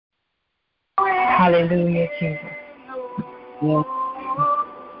Hallelujah, Jesus. Yes.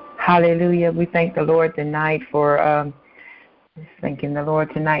 Hallelujah. We thank the Lord tonight for thanking the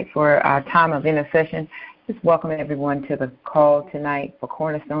Lord tonight for our time of intercession. Just welcome everyone to the call tonight for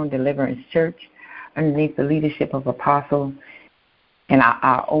Cornerstone Deliverance Church underneath the leadership of Apostle and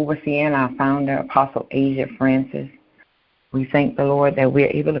our overseer and our founder, Apostle Asia Francis. We thank the Lord that we're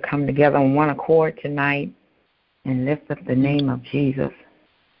able to come together on one accord tonight and lift up the name of Jesus.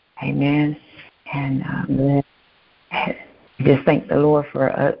 Amen. And just thank the Lord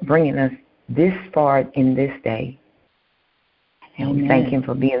for bringing us this far in this day. And we thank Him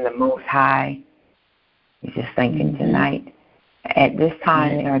for being the Most High. We just thank Him tonight. At this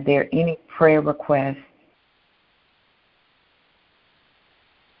time, are there any prayer requests?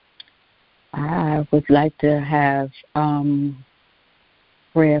 I would like to have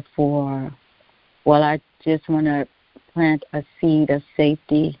prayer for, I just want to plant a seed of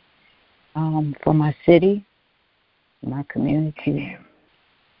safety for my city, my community. In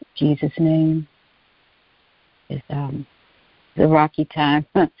Jesus' name. It's a rocky time,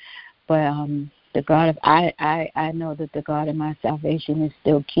 but the God of I know that the God of my salvation is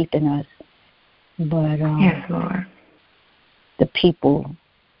still keeping us, but yes, Lord, the people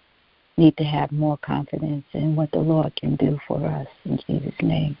need to have more confidence in what the Lord can do for us. In Jesus'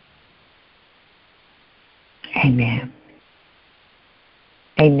 name. Amen.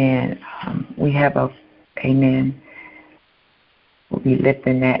 Amen. We have amen. We'll be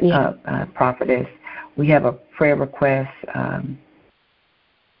lifting that up, Prophetess. We have a prayer request. I'm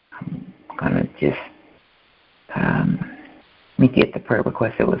going to just let me get the prayer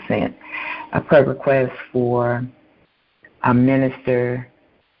request that was sent. A prayer request for a minister,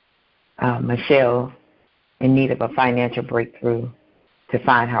 Michelle, in need of a financial breakthrough to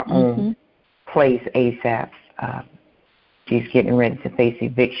find her own place ASAP. She's getting ready to face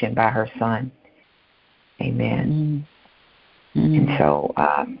eviction by her son. Amen. And so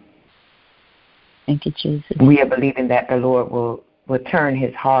thank you, Jesus. We are believing that the Lord will turn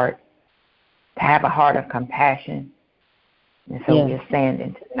his heart to have a heart of compassion. And so we're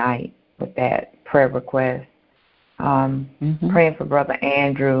standing tonight with that prayer request. Praying for Brother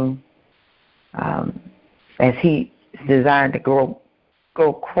Andrew as he is desiring to go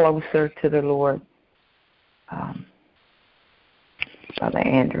closer to the Lord. Brother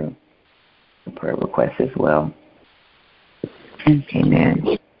Andrew, the prayer request as well.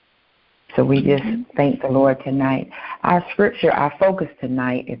 Amen. So we just thank the Lord tonight. Our scripture, our focus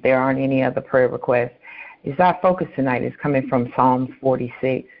tonight, if there aren't any other prayer requests, our focus tonight is coming from Psalms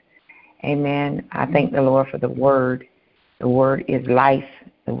 46. Amen. I thank the Lord for the word. The word is life.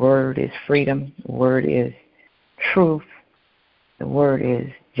 The word is freedom. The word is truth. The word is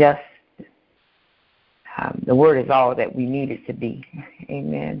justice. The word is all that we need it to be.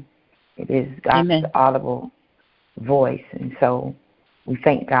 Amen. It is God's audible voice. And so we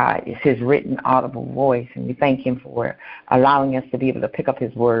thank God. It's his written audible voice. And we thank him for allowing us to be able to pick up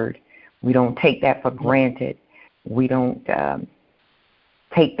his word. We don't take that for granted. We don't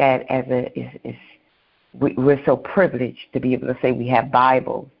take that as we're so privileged to be able to say we have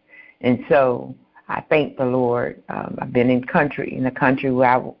Bibles. And so I thank the Lord. I've been in a country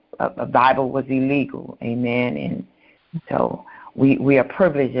where a Bible was illegal. Amen. And so we are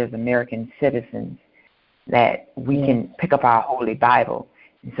privileged as American citizens that we can pick up our Holy Bible.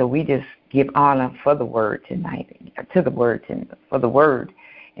 And so we just give honor for the word tonight, to the word, for the word,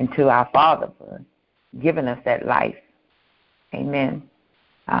 and to our Father for giving us that life. Amen.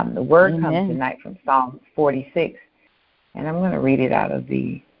 The word comes tonight from Psalm 46, and I'm going to read it out of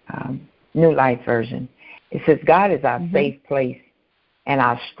the New Life Version. It says, God is our safe place and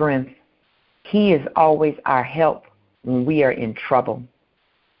our strength. He is always our help when we are in trouble.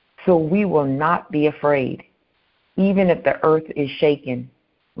 So we will not be afraid, even if the earth is shaken.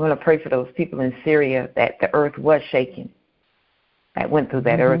 We want to pray for those people in Syria that the earth was shaken, that went through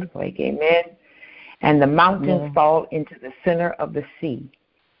that earthquake. Amen. And the mountains fall into the center of the sea.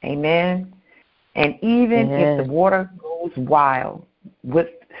 Amen. And even if the water goes wild with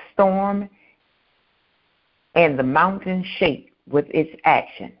storm and the mountains shake with its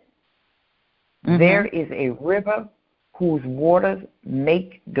action, there is a river whose waters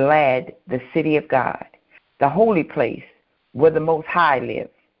make glad the city of God, the holy place where the Most High lives.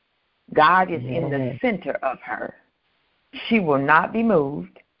 God is in the center of her. She will not be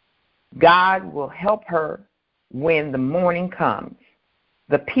moved. God will help her when the morning comes.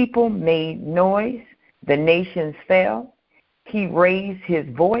 The people made noise. The nations fell. He raised his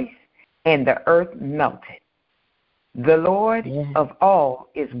voice, and the earth melted. The Lord of all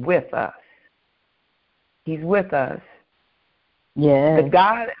is with us. He's with us. The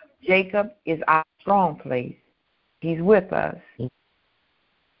God Jacob is our strong place. He's with us.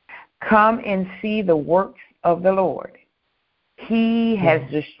 Come and see the works of the Lord. He has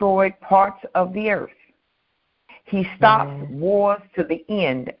destroyed parts of the earth. He stops wars to the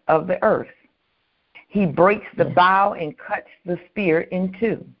end of the earth. He breaks the bow and cuts the spear in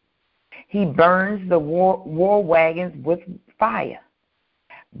two. He burns the war wagons with fire.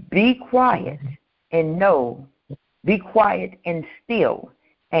 Be quiet and know. Be quiet and still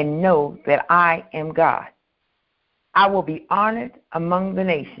and know that I am God. I will be honored among the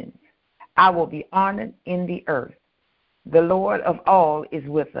nations. I will be honored in the earth. The Lord of all is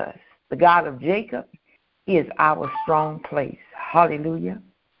with us. The God of Jacob is our strong place. Hallelujah.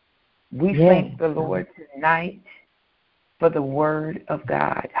 We thank the Lord tonight for the word of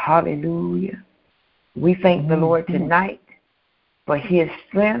God. Hallelujah. We thank the Lord tonight for his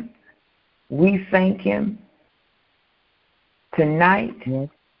strength. We thank him tonight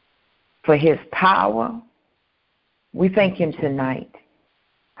for his power. We thank him tonight.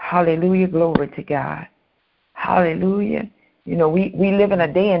 Hallelujah. Glory to God. Hallelujah. You know, we live in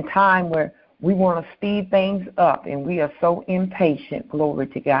a day and time where we want to speed things up, and we are so impatient. Glory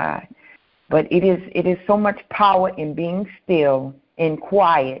to God. But it is so much power in being still and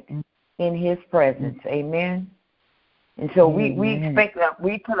quiet in his presence. Amen. And so we expect that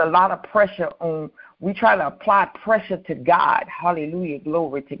we put a lot of pressure on. We try to apply pressure to God. Hallelujah.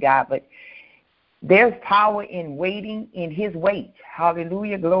 Glory to God. But there's power in waiting in his wait.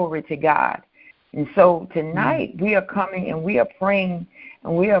 Hallelujah. Glory to God. And so tonight we are coming and we are praying,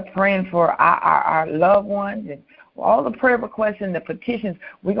 and we are praying for our loved ones and all the prayer requests and the petitions.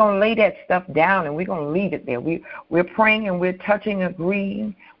 We're going to lay that stuff down and we're going to leave it there. We're praying and we're touching,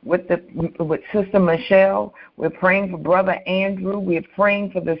 agreeing with Sister Michelle. We're praying for Brother Andrew. We're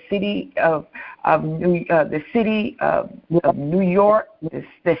praying for the city of New York,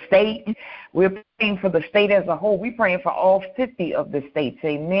 the state. We're praying for the state as a whole. We're praying for all 50 of the states.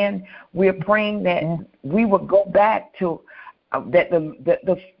 Amen. We're praying that we will go back to that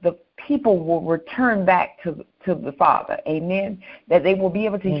the people will return back to the Father. Amen. That they will be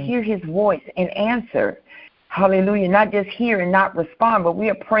able to hear his voice and answer. Hallelujah. Not just hear and not respond, but we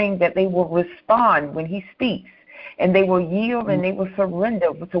are praying that they will respond when he speaks, and they will yield and they will surrender.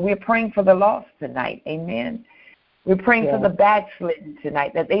 So we're praying for the lost tonight. Amen. We're praying for the backslidden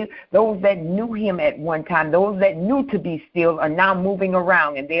tonight, that those that knew him at one time, those that knew to be still are now moving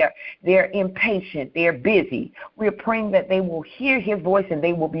around, and they're impatient, they're busy. We're praying that they will hear his voice and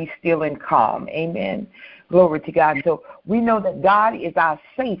they will be still and calm. Amen. Glory to God. So we know that God is our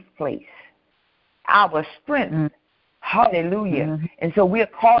safe place, our strength. Hallelujah. And so we're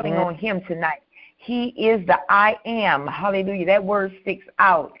calling on him tonight. He is the I am. Hallelujah. That word sticks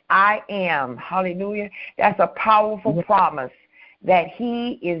out. I am. Hallelujah. That's a powerful promise that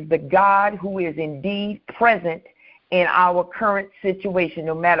he is the God who is indeed present in our current situation.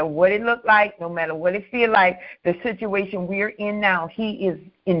 No matter what it looked like, no matter what it feels like, the situation we're in now, he is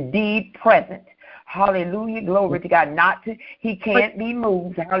indeed present. Hallelujah. Glory to God. He can't be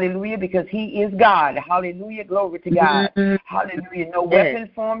moved. Hallelujah. Because he is God. Hallelujah. Glory to God. Hallelujah. No weapon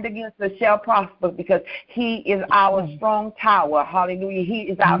formed against us shall prosper, because he is our strong tower. Hallelujah. He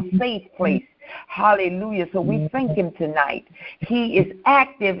is our safe place. Hallelujah. So we thank him tonight. He is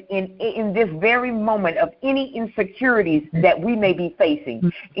active in this very moment of any insecurities that we may be facing,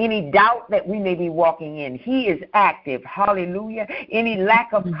 any doubt that we may be walking in. He is active. Hallelujah. Any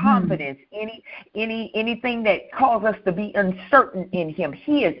lack of confidence, anything that causes us to be uncertain in him,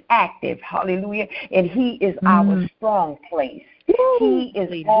 he is active. Hallelujah. And he is our strong place. He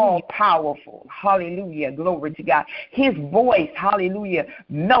is all powerful. Hallelujah. Glory to God. His voice, hallelujah,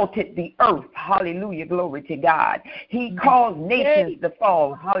 melted the earth. Hallelujah. Glory to God. He caused nations to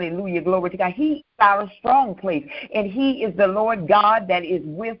fall. Hallelujah. Glory to God. He is our strong place, and he is the Lord God that is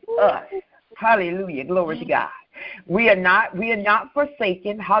with us. Hallelujah. Glory to God. We are not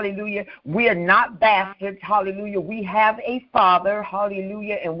forsaken. Hallelujah. We are not bastards. Hallelujah. We have a Father.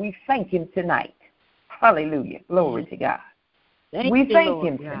 Hallelujah. And we thank him tonight. Hallelujah. Glory to God. We thank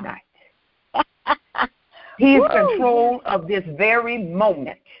him tonight. He's control of this very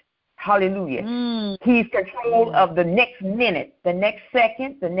moment. Hallelujah. He's control of the next minute, the next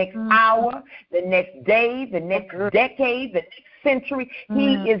second, the next hour, the next day, the next decade, the next century.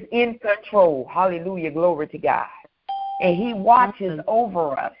 He is in control. Hallelujah. Glory to God. And he watches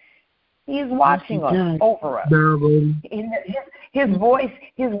over us. He is watching us, over us. His voice,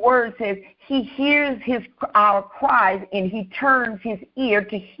 his word says he hears our cries, and he turns his ear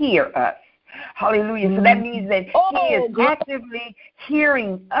to hear us. Hallelujah. So that means that he is actively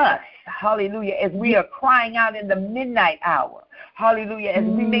hearing us. Hallelujah. As we are crying out in the midnight hour. hallelujah, as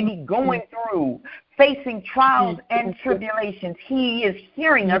we may be going through, facing trials and tribulations, he is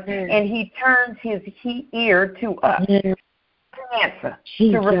hearing us, and he turns his ear to us to answer,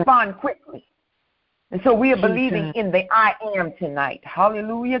 to respond quickly. And so we are believing in the I am tonight.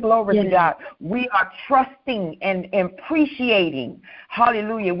 Hallelujah. Glory to God. We are trusting and appreciating.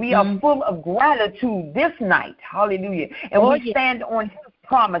 Hallelujah. We are full of gratitude this night. Hallelujah. And we stand on his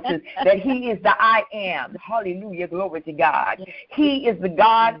promises that he is the I am. Hallelujah. Glory to God. He is the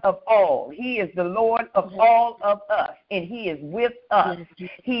God of all. He is the Lord of all of us, and he is with us.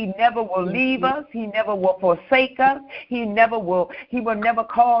 He never will leave us. He never will forsake us. He will never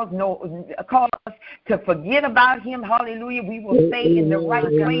cause us to forget about him. Hallelujah. We will stay in the right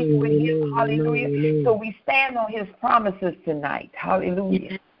place with him. Hallelujah. So we stand on his promises tonight.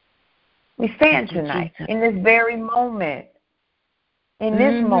 Hallelujah. We stand tonight in this very moment. In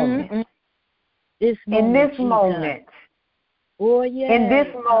this moment. In this moment. Oh, yeah. In this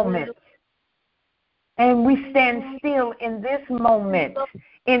moment. And we stand still in this moment,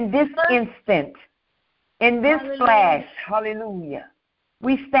 in this instant, in this flash. Hallelujah.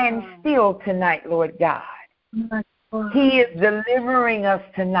 We stand still tonight, Lord God. He is delivering us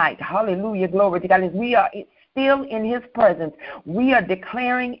tonight. Hallelujah. Glory to God. As we are still in his presence, we are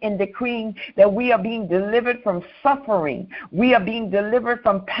declaring and decreeing that we are being delivered from suffering. We are being delivered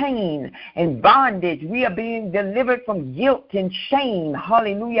from pain and bondage. We are being delivered from guilt and shame.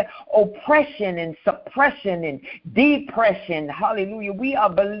 Hallelujah. Oppression and suppression and depression. Hallelujah. We are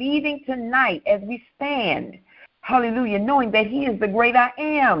believing tonight as we stand. Hallelujah. Knowing that he is the great I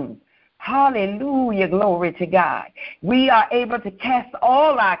am. Hallelujah, glory to God. We are able to cast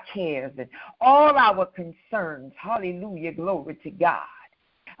all our cares and all our concerns. Hallelujah, glory to God.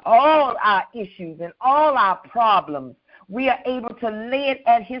 All our issues and all our problems, we are able to lay it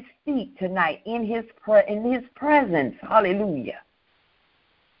at his feet tonight in his presence. Hallelujah.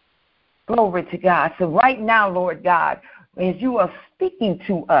 Glory to God. So right now, Lord God, as you are speaking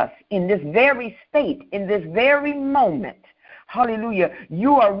to us in this very state, in this very moment, hallelujah,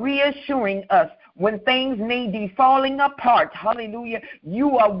 you are reassuring us when things may be falling apart. Hallelujah.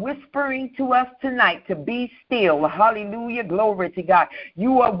 You are whispering to us tonight to be still. Hallelujah. Glory to God.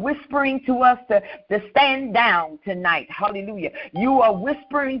 You are whispering to us to stand down tonight. Hallelujah. You are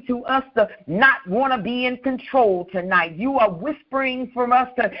whispering to us to not want to be in control tonight. You are whispering from us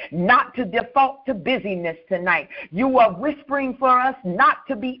to not to default to busyness tonight. You are whispering for us not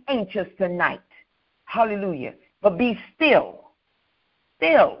to be anxious tonight. Hallelujah. But be still.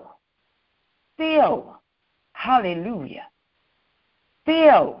 Still. Hallelujah.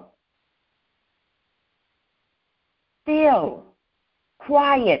 Still.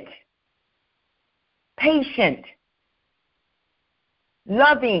 Quiet. Patient.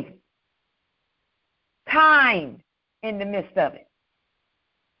 Loving. Kind in the midst of it.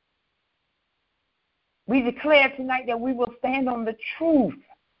 We declare tonight that we will stand on the truth.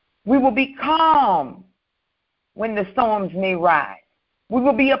 We will be calm when the storms may rise. We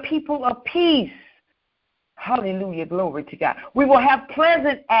will be a people of peace. Hallelujah, glory to God. We will have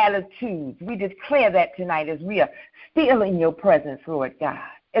pleasant attitudes. We declare that tonight as we are still in your presence, Lord God.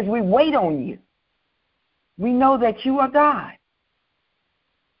 As we wait on you, we know that you are God.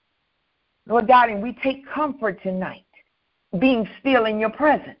 Lord God, and we take comfort tonight being still in your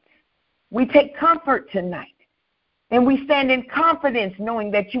presence. We take comfort tonight, and we stand in confidence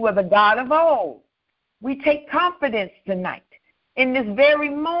knowing that you are the God of all. We take confidence tonight in this very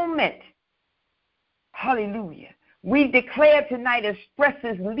moment. Hallelujah. We declare tonight as stress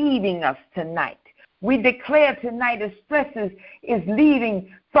is leaving us tonight. We declare tonight as stress is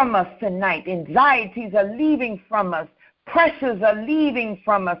leaving from us tonight. Anxieties are leaving from us. Pressures are leaving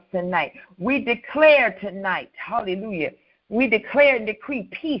from us tonight. We declare tonight, hallelujah, we declare and decree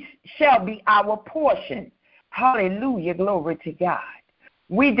peace shall be our portion. Hallelujah, glory to God.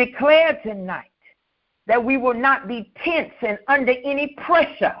 We declare tonight that we will not be tense and under any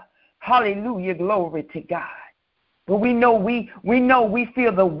pressure. Hallelujah, glory to God. But we know we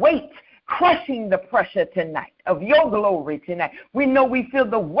feel the weight crushing the pressure tonight of your glory tonight. We know we feel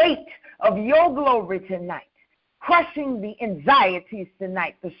the weight of your glory tonight, crushing the anxieties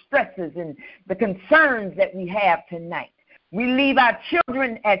tonight, the stresses and the concerns that we have tonight. We leave our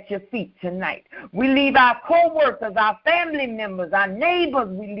children at your feet tonight. We leave our co-workers, our family members, our neighbors,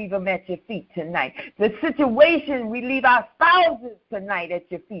 we leave them at your feet tonight. The situation, we leave our spouses tonight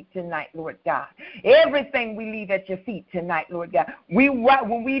at your feet tonight, Lord God. Everything we leave at your feet tonight, Lord God.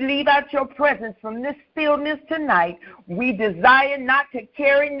 When we leave out your presence from this stillness tonight, we desire not to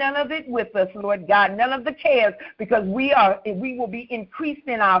carry none of it with us, Lord God, none of the cares, because we will be increased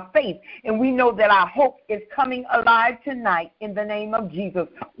in our faith, and we know that our hope is coming alive tonight. tonight in the name of Jesus.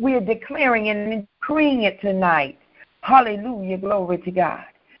 We are declaring and decreeing it tonight. Hallelujah. Glory to God.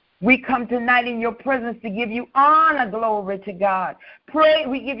 We come tonight in your presence to give you honor, glory to God. Pray,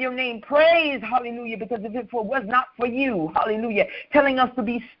 we give your name praise, hallelujah, because if it was not for you, hallelujah, telling us to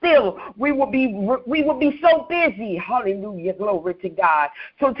be still, we will be so busy, hallelujah, glory to God.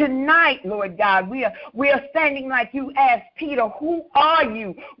 So tonight, Lord God, we are standing like you asked Peter, who are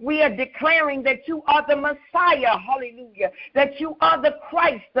you? We are declaring that you are the Messiah, hallelujah, that you are the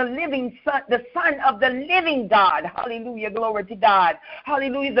Christ, the living Son, the Son of the living God, hallelujah, glory to God,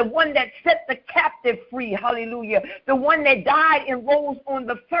 hallelujah, the one that set the captive free, hallelujah, the one that died and rose on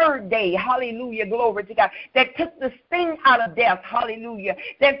the third day, hallelujah, glory to God, that took the sting out of death, hallelujah,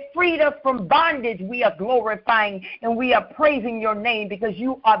 that freed us from bondage. We are glorifying and we are praising your name because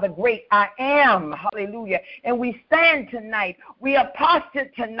you are the great I am, hallelujah, and we stand tonight, we are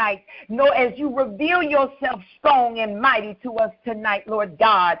postured tonight, as you reveal yourself strong and mighty to us tonight, Lord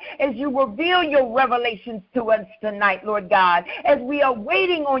God, as you reveal your revelations to us tonight, Lord God, as we are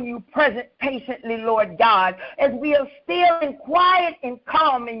waiting on you present patiently, Lord God, as we are still and quiet and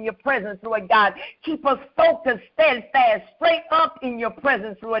calm in your presence, Lord God. Keep us focused, steadfast, straight up in your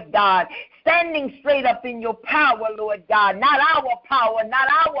presence, Lord God. Standing straight up in your power, Lord God. Not our power, not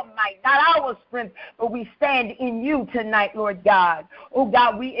our might, not our strength, but we stand in you tonight, Lord God. Oh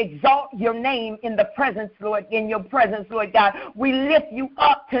God, we exalt your name in the presence, Lord, in your presence, Lord God. We lift you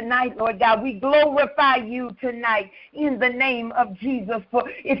up tonight, Lord God. We glorify you tonight in the name of Jesus. For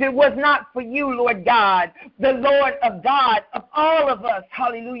if it was not for you, Lord God, the Lord of God, of all of us,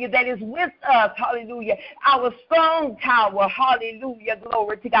 hallelujah, that is with us, hallelujah, our strong tower, hallelujah,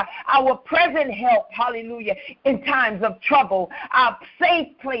 glory to God, our present help, hallelujah, in times of trouble, our safe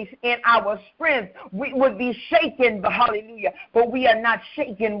place and our strength, we would be shaken, hallelujah, but we are not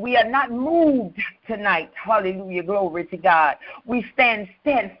shaken, we are not moved tonight, hallelujah, glory to God. We stand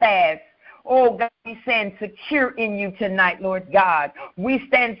steadfast. Oh, God, we stand secure in you tonight, Lord God. We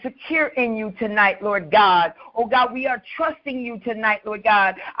stand secure in you tonight, Lord God. Oh, God, we are trusting you tonight, Lord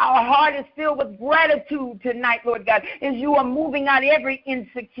God. Our heart is filled with gratitude tonight, Lord God, as you are moving out every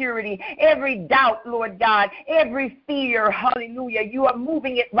insecurity, every doubt, Lord God, every fear, hallelujah. You are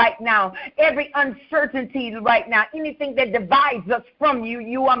moving it right now, every uncertainty right now, anything that divides us from you,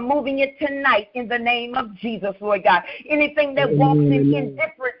 you are moving it tonight in the name of Jesus, Lord God. Anything that walks in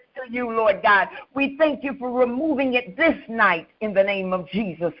indifference to you, Lord God. We thank you for removing it this night in the name of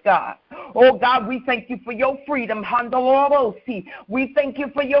Jesus, God. Oh, God, we thank you for your freedom. We thank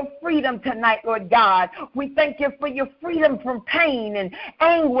you for your freedom tonight, Lord God. We thank you for your freedom from pain and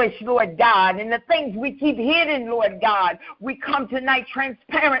anguish, Lord God, and the things we keep hidden, Lord God. We come tonight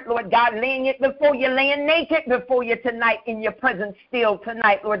transparent, Lord God, laying it before you, laying naked before you tonight in your presence still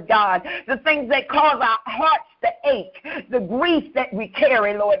tonight, Lord God. The things that cause our hearts to ache, the grief that we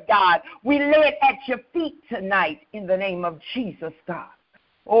carry, Lord God. We lay it at your feet tonight in the name of Jesus, God.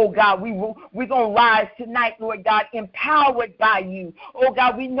 Oh, God, we're going to rise tonight, Lord God, empowered by you. Oh,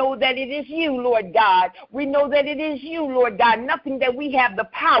 God, we know that it is you, Lord God. We know that it is you, Lord God. Nothing that we have the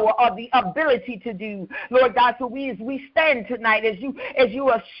power or the ability to do, Lord God. So as we stand tonight, as you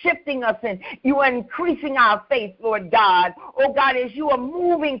are shifting us and you are increasing our faith, Lord God. Oh, God, as you are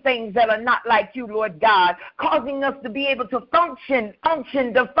moving things that are not like you, Lord God, causing us to be able to function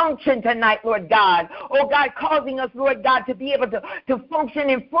tonight, Lord God. Oh, God, causing us, Lord God, to be able to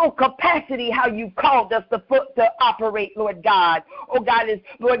function in full capacity how you called us to operate, Lord God. Oh, God, is,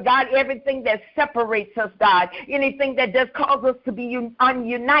 Lord God, everything that separates us, God, anything that does cause us to be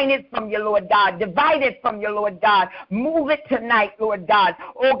ununited from you, Lord God, divided from you, Lord God, move it tonight, Lord God.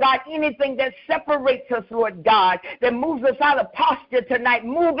 Oh, God, anything that separates us, Lord God, that moves us out of posture tonight,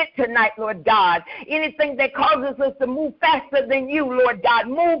 move it tonight, Lord God. Anything that causes us to move faster than you, Lord God,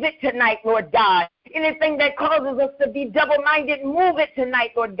 move it tonight, Lord God. Anything that causes us to be double-minded, move it tonight,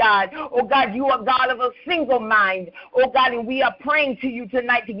 Lord God. Oh, God, you are God of a single mind. Oh, God, and we are praying to you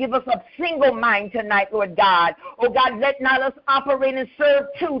tonight to give us a single mind tonight, Lord God. Oh, God, let not us operate and serve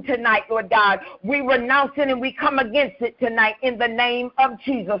two tonight, Lord God. We renounce it and we come against it tonight in the name of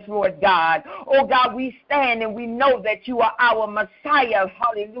Jesus, Lord God. Oh, God, we stand and we know that you are our Messiah.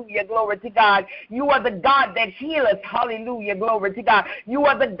 Hallelujah, glory to God. You are the God that healeth. Hallelujah, glory to God. You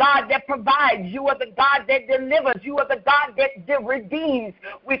are the God that provides. You are the God that delivers. You are the God that redeems.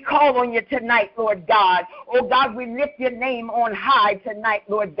 We call on you tonight, Lord God. Oh, God, we lift your name on high tonight,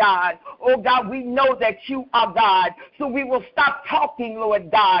 Lord God. Oh, God, we know that you are God. So we will stop talking, Lord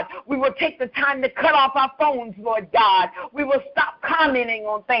God. We will take the time to cut off our phones, Lord God. We will stop commenting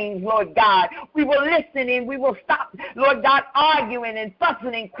on things, Lord God. We will listen and we will stop, Lord God, arguing and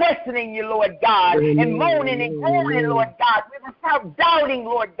fussing and questioning you, Lord God, and moaning and groaning, Lord God. We will stop doubting,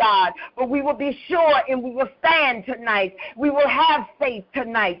 Lord God, but we will be sure and we will stand tonight. We will have faith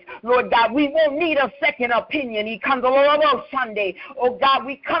tonight, Lord God. We won't need a second opinion. Sunday. Oh God,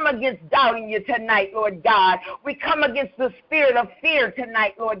 we come against doubting you tonight, Lord God. We come against the spirit of fear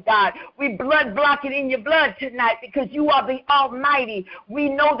tonight, Lord God. We blood block it in your blood tonight because you are the Almighty. We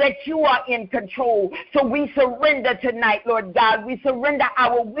know that you are in control. So we surrender tonight, Lord God. We surrender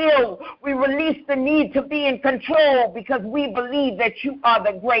our will. We release the need to be in control because we believe that you are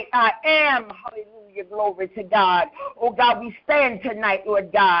the great I am. Hallelujah. Glory to God. Oh God, we stand tonight,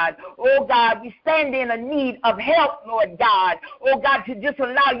 Lord God. Oh God, we stand in a need of help, Lord God. Oh God, to just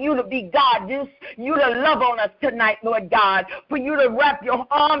allow you to be God, just you to love on us tonight, Lord God, for you to wrap your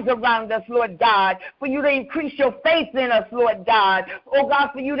arms around us, Lord God, for you to increase your faith in us, Lord God. Oh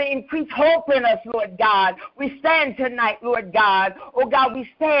God, for you to increase hope in us, Lord God. We stand tonight, Lord God. Oh God, we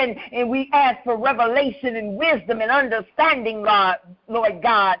stand and we ask for revelation and wisdom and understanding, Lord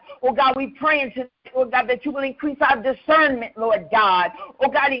God. Oh God, we pray into Lord God, that you will increase our discernment, Lord God. Oh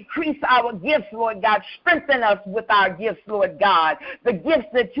God, increase our gifts, Lord God. Strengthen us with our gifts, Lord God. The gifts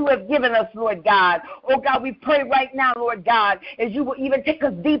that you have given us, Lord God. Oh God, we pray right now, Lord God, as you will even take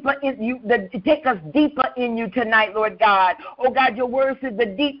us deeper in you tonight, Lord God. Oh God, your word says the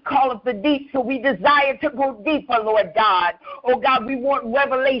deep calleth the deep, so we desire to go deeper, Lord God. Oh God, we want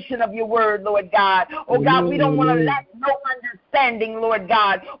revelation of your word, Lord God. Oh God, we don't want to lack no understanding, Lord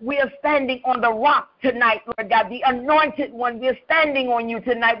God. We are standing on the rock tonight, Lord God, the anointed one. We are standing on you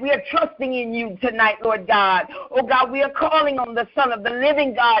tonight. We are trusting in you tonight, Lord God. Oh God, we are calling on the Son of the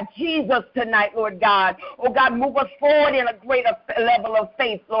living God, Jesus, tonight, Lord God. Oh God, move us forward in a greater level of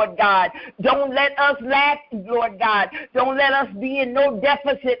faith, Lord God. Don't let us lack, Lord God. Don't let us be in no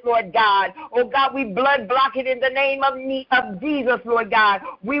deficit, Lord God. Oh God, we blood block it in the name of Jesus, Lord God.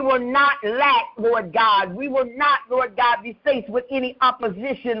 We will not lack, Lord God. We will not, Lord God, be faced with any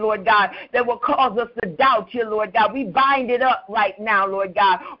opposition, Lord God, that will cause us to doubt you, Lord God. We bind it up right now, Lord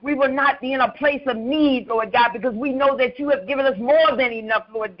God. We will not be in a place of need, Lord God, because we know that you have given us more than enough,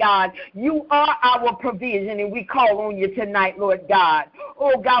 Lord God. You are our provision, and we call on you tonight, Lord God.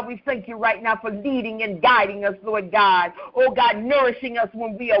 Oh, God, we thank you right now for leading and guiding us, Lord God. Oh, God, nourishing us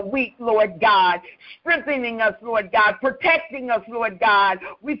when we are weak, Lord God. Strengthening us, Lord God. Protecting us, Lord God.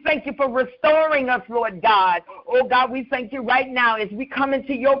 We thank you for restoring us, Lord God. Oh, God, we thank you right now as we come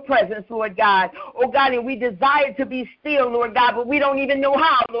into your presence, Lord God. Oh, God, and we desire to be still, Lord God, but we don't even know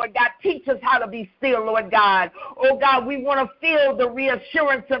how, Lord God. Teach us how to be still, Lord God. Oh, God, we want to feel the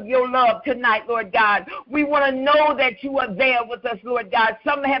reassurance of your love tonight, Lord God. We want to know that you are there with us, Lord God.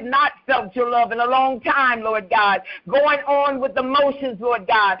 Some have not felt your love in a long time, Lord God, going on with the motions, Lord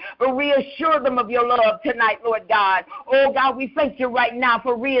God, but reassure them of your love tonight, Lord God. Oh, God, we thank you right now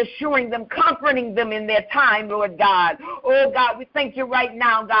for reassuring them, comforting them in their time, Lord God. Oh, God, we thank you right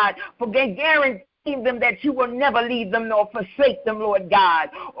now, God, for guaranteeing them that you will never leave them nor forsake them, Lord God.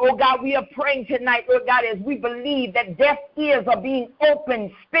 Oh, God, we are praying tonight, Lord God, as we believe that deaf ears are being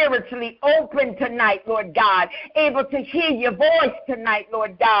opened, spiritually open tonight, Lord God, able to hear your voice tonight,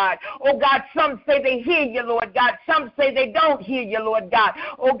 Lord God. Oh, God, some say they hear you, Lord God. Some say they don't hear you, Lord God.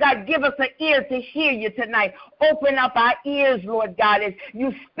 Oh, God, give us an ear to hear you tonight. Open up our ears, Lord God, as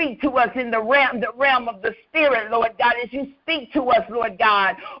you speak to us in the realm of the Spirit, Lord God, as you speak to us, Lord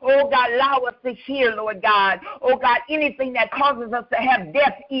God. Oh, God, allow us to hear, Lord God. Oh, God, anything that causes us to have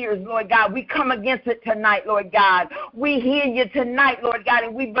deaf ears, Lord God, we come against it tonight, Lord God. We hear you tonight, Lord God,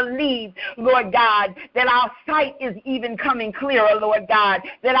 and we believe, Lord God, that our sight is even coming clearer, Lord God,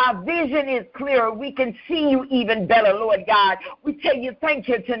 that our vision is clearer. We can see you even better, Lord God. We tell you thank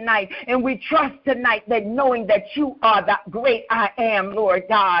you tonight, and we trust tonight that knowing that you are the great I am, Lord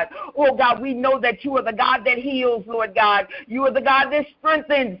God. Oh, God, we know that you are the God that heals, Lord God. You are the God that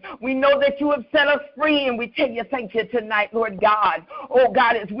strengthens. We know that you have set us free, and we tell you thank you tonight, Lord God. Oh,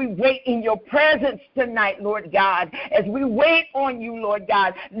 God, as we wait in your presence tonight, Lord God, as we wait on you, Lord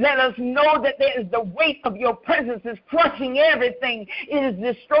God, let us know that there is the weight of your presence is crushing everything. It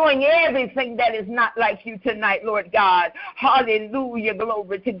is destroying everything that is not like you tonight, Lord God. Hallelujah,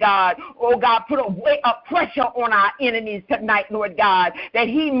 glory to God. Oh, God, put a pressure on our enemies tonight, Lord God, that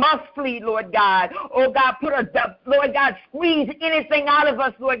he must flee, Lord God. Oh, God, Lord God, squeeze anything out of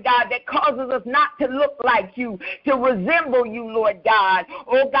us, Lord God, that causes us not to look like you, to resemble you, Lord God.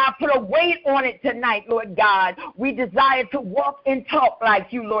 Oh, God, put a weight on it tonight, Lord God. We desire to walk and talk like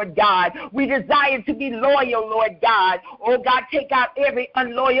you, Lord God. We desire to be loyal, Lord God. Oh, God, take out every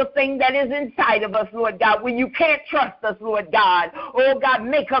unloyal thing that is inside of us, Lord God, when you can't trust us, Lord God. Oh, God,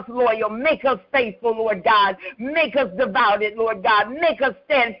 make us loyal. Make us faithful, Lord God. Make us devoted, Lord God. Make us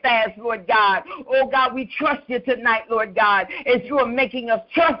steadfast, Lord God. Oh, God, we trust you tonight, Lord God, as you are making us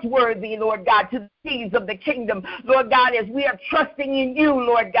trustworthy, Lord God, to the keys of the kingdom, Lord God, as we are trusting in you,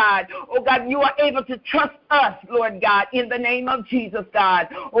 Lord God. Oh, God, you are able to trust us, Lord God, in the name of Jesus, God.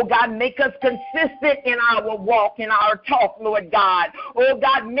 Oh, God, make us consistent in our walk, in our talk, Lord God. Oh,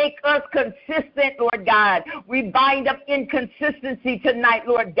 God, make us consistent, Lord God. We bind up inconsistency tonight,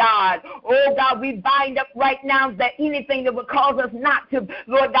 Lord God. Oh, God, we bind up right now that anything that would cause us not to,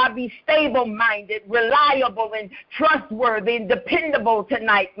 Lord God, be stable-minded, reliable, and trustworthy and dependable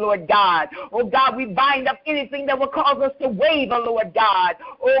tonight, Lord God. Oh, God, we bind up anything that will cause us to waver, Lord God.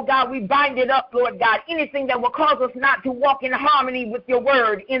 Oh, God, we bind it up, Lord God. Anything that will cause us not to walk in harmony with your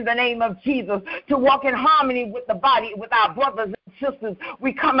word in the name of Jesus, to walk in harmony with the body, with our brothers and sisters.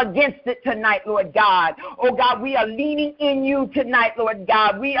 We come against it tonight, Lord God. Oh, God, we are leaning in you tonight, Lord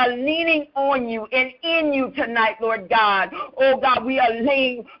God. We are leaning on you and in you tonight, Lord God. Oh, God, we are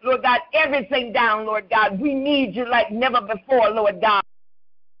laying, Lord God, everything down, Lord God. We need you like never before, Lord God.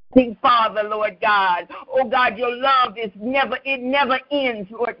 Father, Lord God. Oh, God, your love it never ends,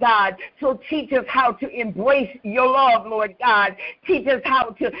 Lord God. So teach us how to embrace your love, Lord God. Teach us how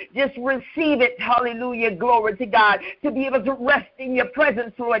to just receive it. Hallelujah. Glory to God. To be able to rest in your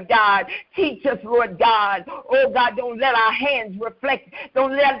presence, Lord God. Teach us, Lord God. Oh, God, don't let our hands reflect.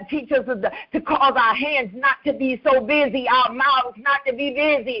 Teach us to cause our hands not to be so busy, our mouths not to be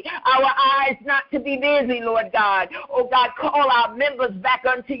busy, our eyes not to be busy, Lord God. Oh, God, call our members back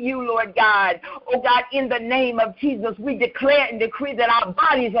unto you, Lord God. Oh, God, in the name of Jesus, we declare and decree that our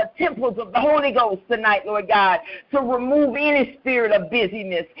bodies are temples of the Holy Ghost tonight, Lord God, to remove any spirit of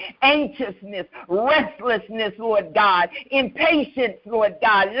busyness, anxiousness, restlessness, Lord God, impatience, Lord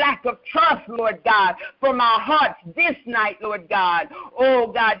God, lack of trust, Lord God, from our hearts this night, Lord God. Oh,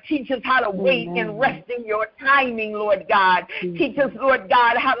 God, teach us how to wait and rest in your timing, Lord God. Teach us, Lord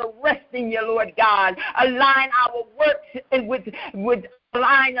God, how to rest in you, Lord God. Align our works with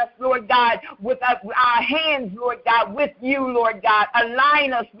align us, Lord God, with our hands, Lord God, with you, Lord God.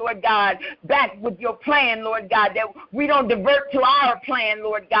 Align us, Lord God, back with your plan, Lord God, that we don't divert to our plan,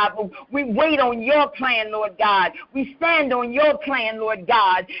 Lord God, but we wait on your plan, Lord God. We stand on your plan, Lord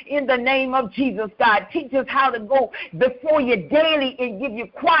God, in the name of Jesus, God. Teach us how to go before you daily and give you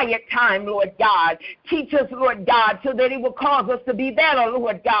quiet time, Lord God. Teach us, Lord God, so that it will cause us to be better,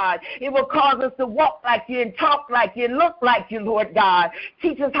 Lord God. It will cause us to walk like you and talk like you and look like you, Lord God.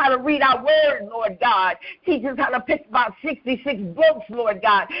 Teach us how to read our word, Lord God. Teach us how to pick about 66 books, Lord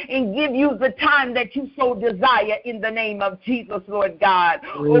God, and give you the time that you so desire in the name of Jesus, Lord God.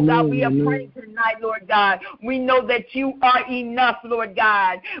 Oh, God, we are praying tonight, Lord God. We know that you are enough, Lord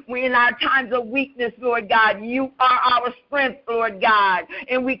God. We in our times of weakness, Lord God, you are our strength, Lord God,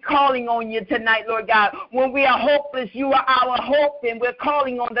 and we're calling on you tonight, Lord God. When we are hopeless, you are our hope, and we're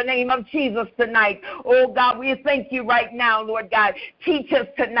calling on the name of Jesus tonight. Oh, God, we thank you right now, Lord God. Teach us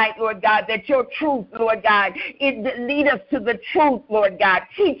tonight, Lord God, that your truth, Lord God, it lead us to the truth, Lord God.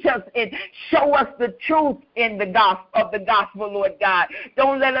 Teach us and show us the truth in the gospel, Lord God.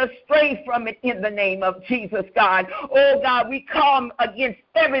 Don't let us stray from it in the name of Jesus, God. Oh, God, we come against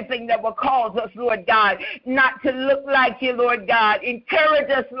everything that will cause us, Lord God, not to look like you, Lord God. Encourage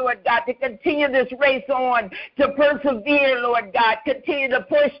us, Lord God, to continue this race on, to persevere, Lord God. Continue to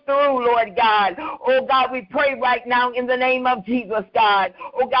push through, Lord God. Oh, God, we pray right now in the name of Jesus, God.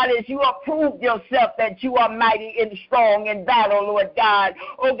 Oh, God, as you have proved yourself that you are mighty and strong in battle, Lord God.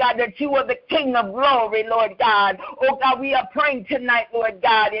 Oh, God, that you are the King of glory, Lord God. Oh, God, we are praying tonight, Lord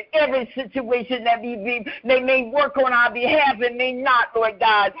God, in every situation that they may work on our behalf and may not, Lord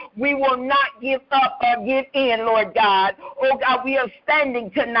God. We will not give up or give in, Lord God. Oh, God, we are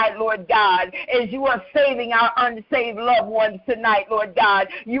standing tonight, Lord God, as you are saving our unsaved loved ones tonight, Lord God.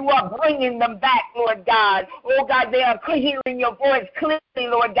 You are bringing them back, Lord God. Oh, God, they are hearing your voice clearly,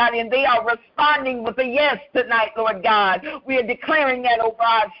 Lord God, and they are responding with a yes tonight, Lord God. We are declaring that over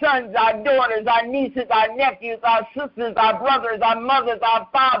our sons, our daughters, our nieces, our nephews, our sisters, our brothers, our mothers, our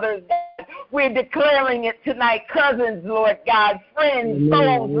fathers. We're declaring it tonight. Cousins, Lord God, friends,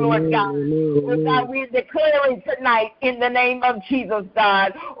 souls, Lord God. Oh, God, we're declaring tonight in the name of Jesus,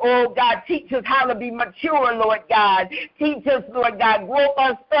 God. Oh, God, teach us how to be mature, Lord God. Teach us, Lord God. Grow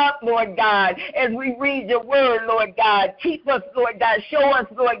us up, Lord God, as we read your word, Lord God. Keep us, Lord God. Show us,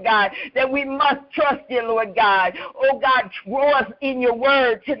 Lord God, that we must trust you, Lord God. Oh, God, grow us in your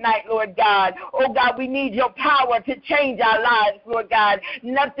word tonight, Lord God. Oh, God, we need your power to change our lives, Lord God.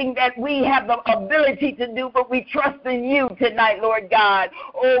 Nothing that we have the ability to do, but we trust in you tonight, Lord God.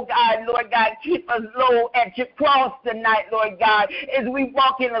 Oh, God, Lord God, keep us low at your cross tonight, Lord God, as we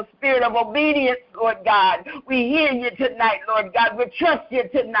walk in a spirit of obedience, Lord God. We hear you tonight, Lord God. We trust you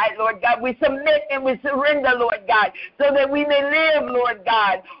tonight, Lord God. We submit and we surrender, Lord God, so that we may live, Lord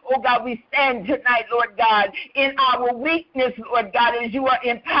God. Oh, God, we stand tonight, Lord God, in our weakness, Lord God, as you are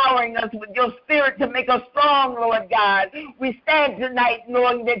empowering us with your spirit to make us strong, Lord God. We stand tonight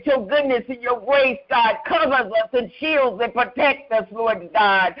knowing that your goodness and your grace, God, covers us and shields and protects us, Lord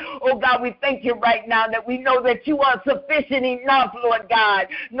God. Oh, God, we thank you right now that we know that you are sufficient enough, Lord God.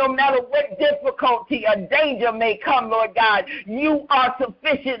 No matter what difficulty or danger may come, Lord God, you are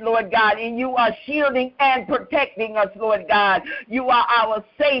sufficient, Lord God, and you are shielding and protecting us, Lord God. You are our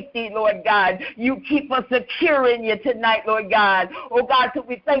safety, Lord God. You keep us secure in you tonight, Lord God. Oh, God, so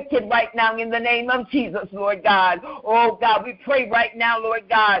we thank you right now in the name of Jesus, Lord God. Oh, God, we pray right now, Lord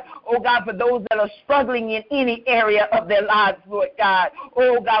God. Oh, God, for those that are struggling in any area of their lives, Lord God.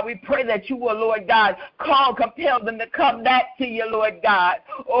 Oh, God, we pray that you will, Lord God, compel them to come back to you, Lord God.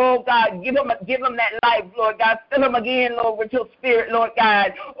 Oh, God, give them that life, Lord God. Fill them again, Lord, with your spirit, Lord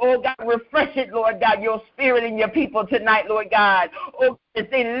God. Oh, God, refresh it, Lord God, your spirit in your people tonight, Lord God. Oh, as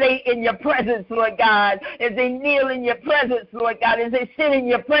they lay in your presence, Lord God, as they kneel in your presence, Lord God, as they sit in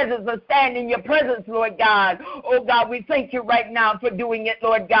your presence or stand in your presence, Lord God. Oh, God, we thank you right now for doing it,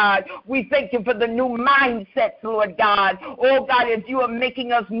 Lord God. We thank you for the new mindsets, Lord God. Oh, God, as you are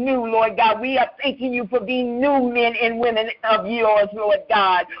making us new, Lord God, we are thanking you for being new men and women of yours, Lord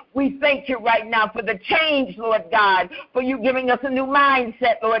God. We thank you right now for the change, Lord God, for you giving us a new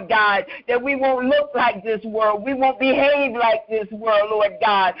mindset, Lord God, that we won't look like this world. We won't behave like this world, Lord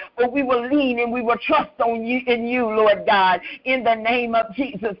God, but we will lean and we will trust on you, in you, Lord God, in the name of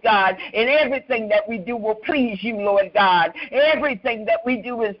Jesus, God. And everything that we do will please you, Lord God. Everything that we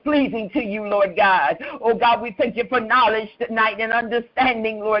do is pleasing to you, Lord God. Oh, God, we thank you for knowledge tonight and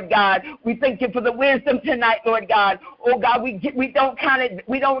understanding, Lord God. We thank you for the wisdom tonight, Lord God. Oh, God, we don't count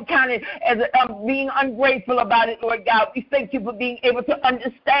it as being ungrateful about it, Lord God. We thank you for being able to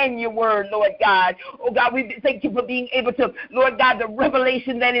understand your word, Lord God. Oh, God, we thank you for being able to, Lord God, the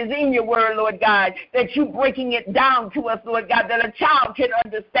revelation that is in your word, Lord God, that you breaking it down to us, Lord God, that a child can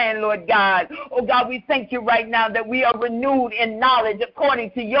understand, Lord God. Oh, God, we thank you right now that we are renewed in knowledge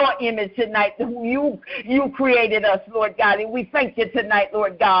according to your image tonight, who you created us, Lord God. And we thank you tonight,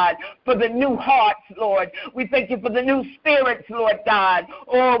 Lord God, for the new hearts, Lord. We thank you for the new spirits, Lord God.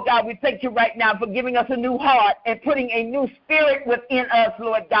 Oh, God, we thank you right now for giving us a new heart and putting a new spirit within us,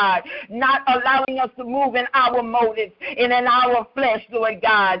 Lord God, not allowing us to move in our motives and in our flesh, Lord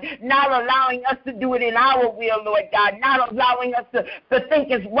God, not allowing us to do it in our will, Lord God, not allowing us to think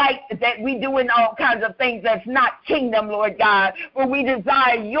it's right that we doing all kinds of things that's not kingdom, Lord God, but we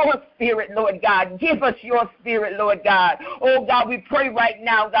desire your spirit, Lord God. Give us your spirit, Lord God. Oh, God, we pray right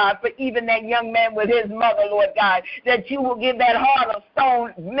now, God, for even that young man with his mother, Lord God, that you will give that heart of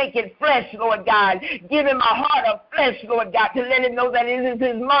stone, make it flesh, Lord God. Give him a heart of flesh, Lord God, to let him know that it is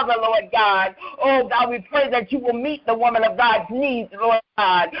his mother, Lord God. Oh, God, we pray that you will meet the woman of God's needs, Lord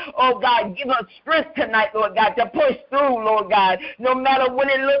God. Oh, God, give us strength tonight, Lord God, to push through, Lord God. No matter what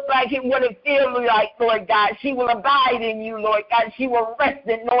it looks like and what it feels like, Lord God, she will abide in you, Lord God. She will rest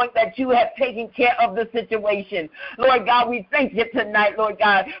in knowing that you have taken care of the situation. Lord God, we thank you tonight, Lord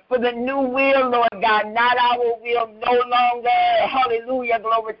God, for the new will, Lord God, not our will no longer. Hallelujah,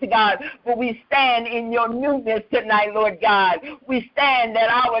 glory to God. But we stand in your newness tonight, Lord God. We stand that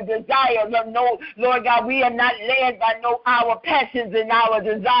our desires are no, Lord God, we are not led by our passions and our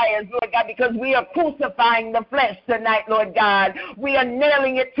desires, Lord God, because we are crucifying the flesh tonight, Lord God. We are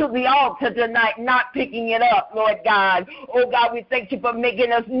nailing it to the altar tonight, not picking it up, Lord God. Oh, God, we thank you for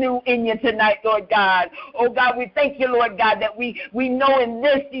making us new in you tonight, Lord God. Oh, God, we thank you, Lord God, that we know in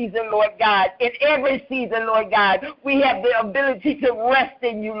this season, Lord God, in every season, Lord God, we have the ability to rest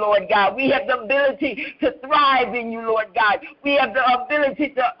in you, Lord God. We have the ability to thrive in you, Lord God. We have the ability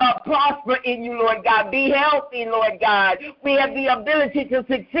to prosper in you, Lord God. Be healthy, Lord God. We have the ability ability to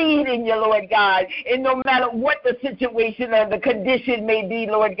succeed in you, Lord God. And no matter what the situation or the condition may be,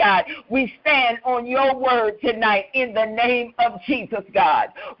 Lord God, we stand on your word tonight in the name of Jesus, God.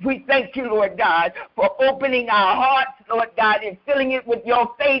 We thank you, Lord God, for opening our hearts, Lord God, and filling it with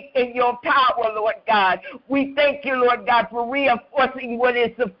your faith and your power, Lord God. We thank you, Lord God, for reinforcing what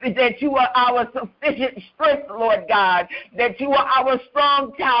is that you are our sufficient strength, Lord God, that you are our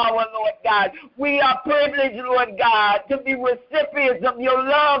strong tower, Lord God. We are privileged, Lord God, to be recipients of your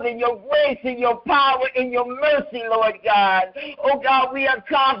love and your grace and your power and your mercy, Lord God. Oh, God, we are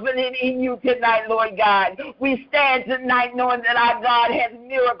confident in you tonight, Lord God. We stand tonight knowing that our God has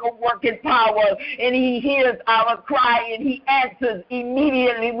miracle-working power, and he hears our cry, and he answers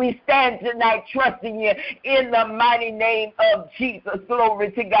immediately. We stand tonight trusting you in the mighty name of Jesus.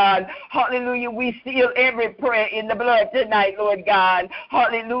 Glory to God. Hallelujah. We seal every prayer in the blood tonight, Lord God.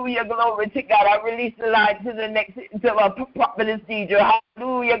 Hallelujah. Glory to God. I release the line to the next, to our Prophetess Deidre.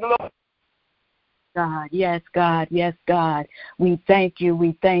 Hallelujah. Glory. God, yes, God, yes, God. We thank you,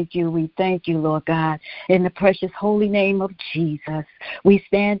 we thank you, we thank you, Lord God. In the precious holy name of Jesus, we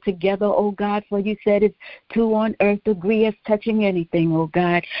stand together, oh God, for you said if two on earth agree as touching anything, oh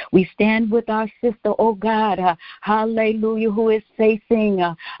God. We stand with our sister, oh God, hallelujah, who is facing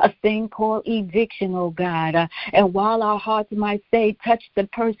a thing called eviction, oh God. And while our hearts might say, touch the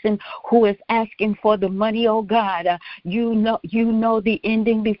person who is asking for the money, oh God, you know the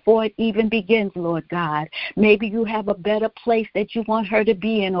ending before it even begins, Lord God. Maybe you have a better place that you want her to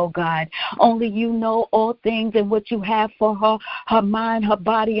be in, oh God. Only you know all things and what you have for her mind, her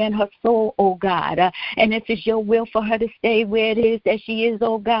body, and her soul, oh God. And if it's your will for her to stay where it is that she is,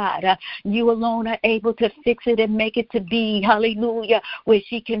 oh God, you alone are able to fix it and make it to be, hallelujah, where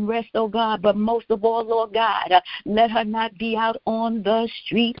she can rest, oh God. But most of all, Lord God, let her not be out on the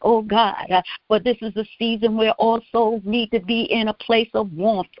street, oh God. But this is a season where all souls need to be in a place of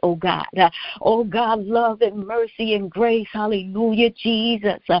warmth, oh God. Oh God, love and mercy and grace, hallelujah,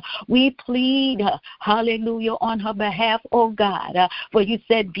 Jesus. We plead, hallelujah, on her behalf, oh God, for you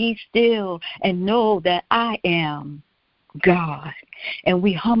said, be still and know that I am God. And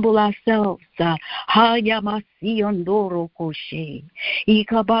we humble ourselves. Thy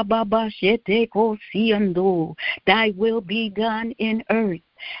will be done in earth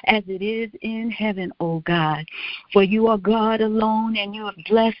as it is in heaven, O God. For you are God alone, and you have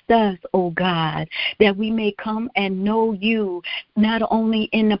blessed us, O God, that we may come and know you, not only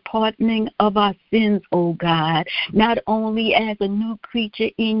in the pardoning of our sins, O God, not only as a new creature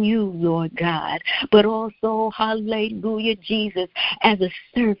in you, Lord God, but also, hallelujah, Jesus, as a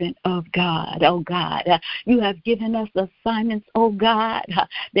servant of God, oh God. You have given us assignments, oh God,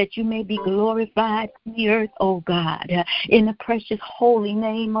 that you may be glorified in the earth, oh God, in the precious holy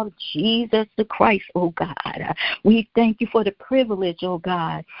name of Jesus the Christ, oh God. We thank you for the privilege, oh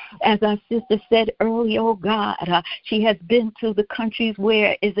God. As our sister said earlier, oh God, she has been to the countries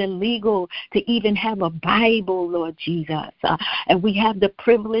where it is illegal to even have a Bible, Lord Jesus. And we have the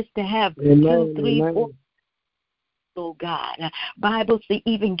privilege to have 2, 3, 4, oh God, Bibles to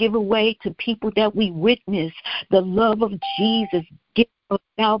even give away to people that we witness the love of Jesus, gift of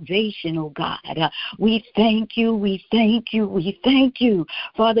salvation, oh God. We thank you, we thank you, we thank you.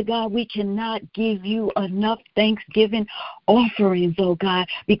 Father God, we cannot give you enough thanksgiving offerings, oh God,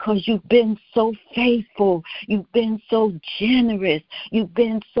 because you've been so faithful, you've been so generous, you've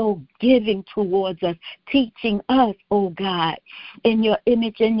been so giving towards us, teaching us, oh God, in your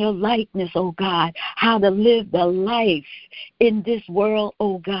image and your likeness, oh God, how to live the life in this world,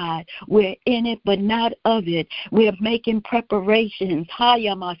 oh God. We're in it, but not of it. We're making preparations,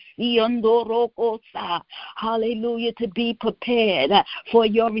 hallelujah, to be prepared for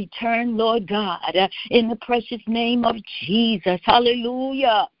your return, Lord God, in the precious name of Jesus,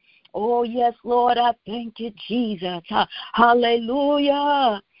 hallelujah. Oh, yes, Lord, I thank you, Jesus,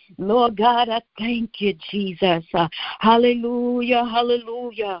 hallelujah. Lord God, I thank you, Jesus. Hallelujah,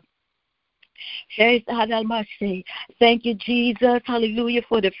 hallelujah. Thank you, Jesus. Hallelujah,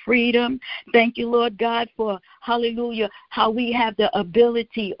 for the freedom. Thank you, Lord God, for, hallelujah, how we have the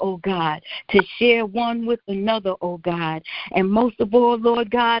ability, oh God, to share one with another, oh God. And most of all,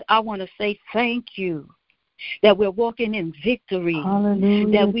 Lord God, I want to say thank you that we're walking in victory.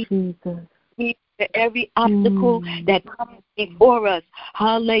 Hallelujah, that we Jesus. Every obstacle that comes before us,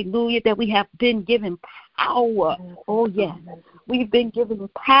 hallelujah, that we have been given power. Oh, yes, we've been given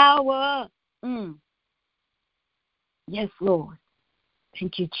power. Yes, Lord.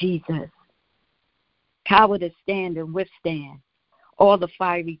 Thank you, Jesus. Power to stand and withstand all the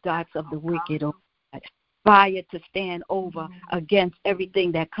fiery darts of the wicked, oh God. Fire to stand over against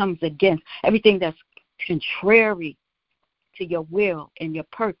everything that comes against, everything that's contrary to your will and your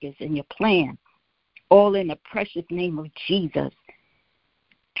purpose and your plan, all in the precious name of Jesus.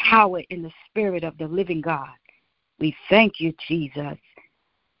 Power in the Spirit of the living God. We thank you, Jesus.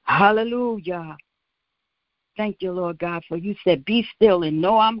 Hallelujah. Thank you, Lord God, for you said, be still and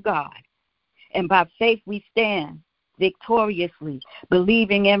know I'm God. And by faith we stand victoriously,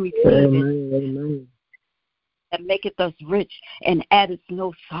 believing and receiving. That maketh us rich and addeth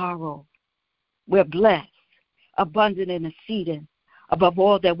no sorrow. We're blessed, abundant and exceeding, above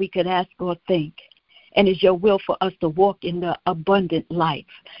all that we could ask or think. And it's your will for us to walk in the abundant life,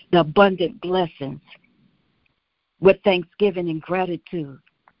 the abundant blessings, with thanksgiving and gratitude.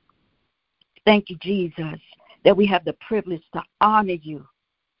 Thank you, Jesus, that we have the privilege to honor you.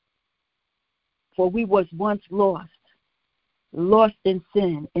 For we was once lost in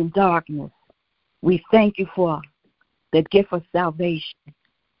sin, in darkness. We thank you for the gift of salvation.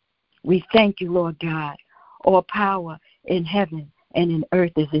 We thank you, Lord God. All power in heaven and in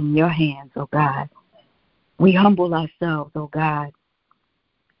earth is in your hands, oh God. We humble ourselves, oh God,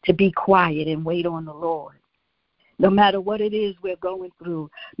 to be quiet and wait on the Lord. No matter what it is we're going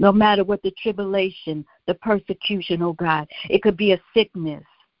through, no matter what the tribulation, the persecution, oh God, it could be a sickness.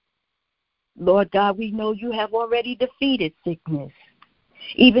 Lord God, we know you have already defeated sickness,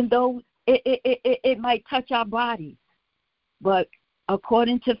 even though it might touch our bodies. But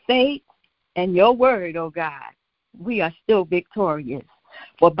according to faith and your word, oh God, we are still victorious.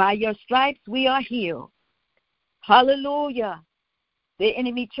 For by your stripes we are healed. Hallelujah. The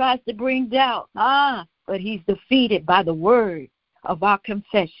enemy tries to bring doubt, but he's defeated by the word of our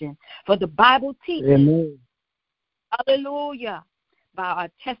confession. For the Bible teaches, amen. Hallelujah, by our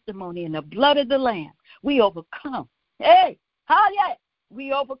testimony and the blood of the Lamb, we overcome. Hey, hallelujah,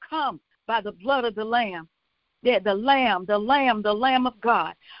 we overcome by the blood of the Lamb. Yeah, the Lamb of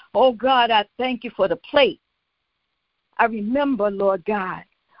God. Oh, God, I thank you for the plate. I remember, Lord God,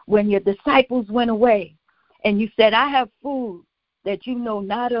 when your disciples went away and you said, I have food that you know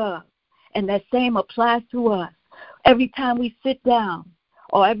not of. And that same applies to us. Every time we sit down,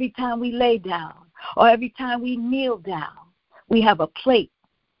 or every time we lay down, or every time we kneel down, we have a plate,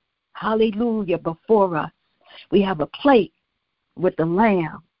 hallelujah, before us. We have a plate with the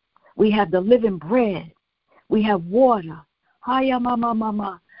Lamb. We have the living bread. We have water. Hiya,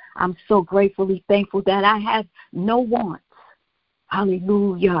 mama. I'm so gratefully thankful that I have no wants.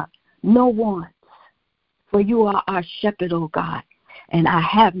 Hallelujah. No wants. For you are our shepherd, oh God, and I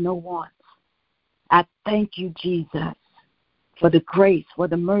have no wants. I thank you, Jesus, for the grace, for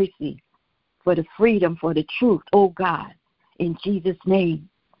the mercy, for the freedom, for the truth, oh God, in Jesus' name.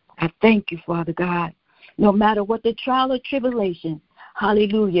 I thank you, Father God. No matter what the trial or tribulation,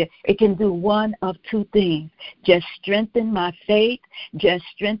 hallelujah, it can do one of two things. Just strengthen my faith,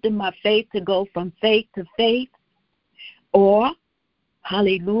 to go from faith to faith, or,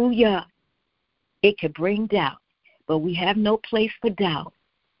 hallelujah, it could bring doubt. But we have no place for doubt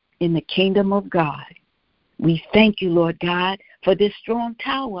in the kingdom of God. We thank you, Lord God, for this strong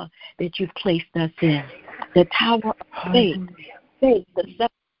tower that you've placed us in, the tower of faith, the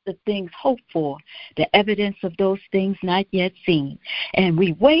substance of things hoped for, the evidence of those things not yet seen. And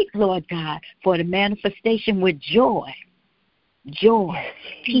we wait, Lord God, for the manifestation with joy,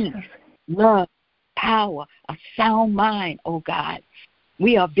 peace, love, power, a sound mind, oh God.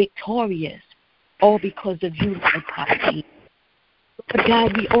 We are victorious, all because of you, Lord God. Lord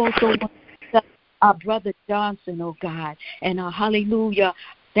God, we also want to thank our brother Johnson, oh God, and our hallelujah,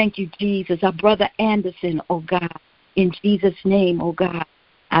 thank you, Jesus, our brother Anderson, oh God, in Jesus' name, oh God.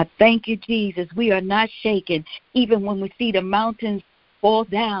 I thank you, Jesus. We are not shaken, even when we see the mountains fall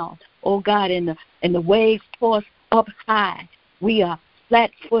down, oh God, and the waves toss up high. We are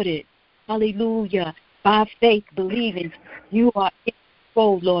flat-footed, hallelujah, by faith, believing you are in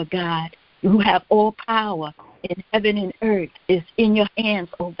control, Lord God. You have all power in heaven and earth. Is in your hands,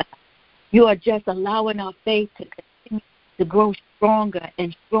 oh God. You are just allowing our faith to continue to grow stronger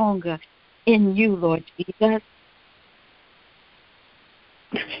and stronger in you, Lord Jesus.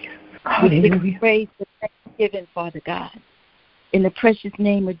 We give you praise for thanksgiving, Father God, in the precious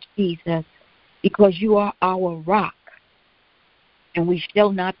name of Jesus, because you are our rock, and we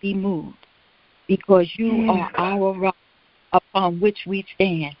shall not be moved, because you are our rock upon which we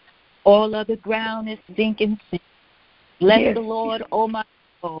stand. All other ground is sinking sand. Bless the Lord, O my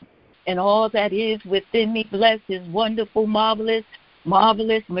soul, and all that is within me. Bless his wonderful, marvelous,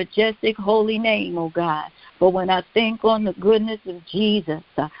 majestic, holy name, O God. But when I think on the goodness of Jesus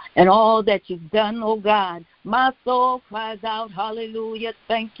and all that you've done, O God, my soul cries out, hallelujah.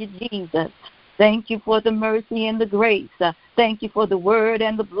 Thank you, Jesus. Thank you for the mercy and the grace. Thank you for the word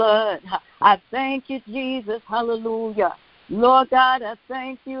and the blood. I thank you, Jesus. Hallelujah. Lord God, I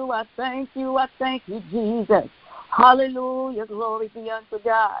thank you, I thank you, I thank you, Jesus. Hallelujah, glory be unto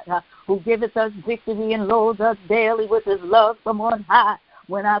God, who giveth us victory and loads us daily with his love from on high.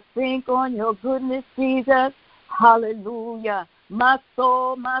 When I think on your goodness, Jesus, hallelujah, my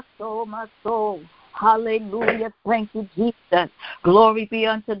soul, my soul, my soul. Hallelujah. Thank you, Jesus. Glory be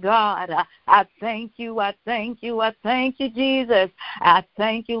unto God. I thank you. I thank you. I thank you, Jesus. I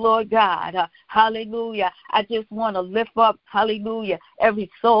thank you, Lord God. Hallelujah. I just want to lift up, hallelujah,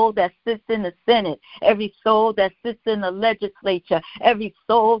 every soul that sits in the Senate, every soul that sits in the legislature, every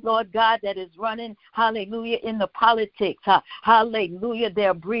soul, Lord God, that is running, hallelujah, in the politics. Hallelujah.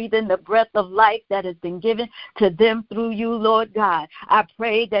 They're breathing the breath of life that has been given to them through you, Lord God. I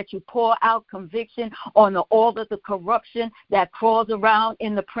pray that you pour out conviction on all of the corruption that crawls around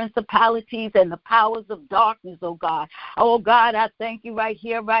in the principalities and the powers of darkness, oh God. Oh God, I thank you right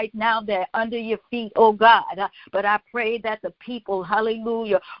here, right now, they're under your feet, oh God. But I pray that the people,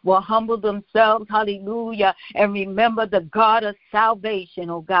 hallelujah, will humble themselves, hallelujah, and remember the God of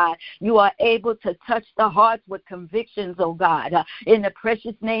salvation, oh God. You are able to touch the hearts with convictions, oh God, in the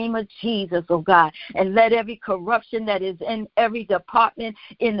precious name of Jesus, oh God. And let every corruption that is in every department,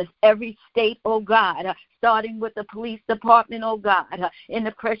 in every state, oh God, starting with the police department, oh God, in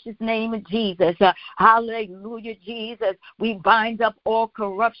the precious name of Jesus. Hallelujah, Jesus. We bind up all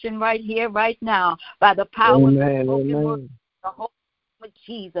corruption right here, right now, by the power of the spoken word, the whole of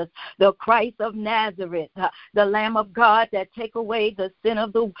Jesus, the Christ of Nazareth, the Lamb of God that take away the sin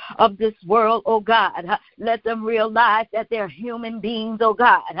of this world, oh God. Let them realize that they're human beings, oh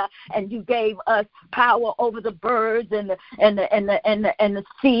God, and you gave us power over the birds and the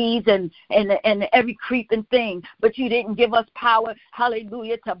seeds and every creeping thing, but you didn't give us power,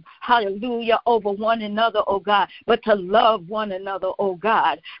 hallelujah, over one another, oh God, but to love one another, oh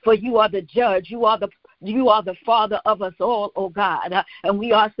God. For you are the judge, you are the Father of us all, oh God, and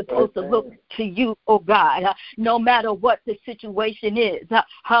we are supposed to look to you, oh God, no matter what the situation is.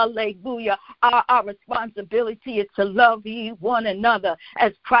 Hallelujah. Our responsibility is to love you one another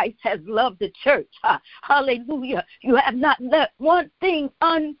as Christ has loved the church. Hallelujah. You have not left one thing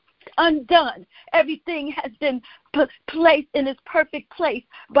undone. Everything has been placed in its perfect place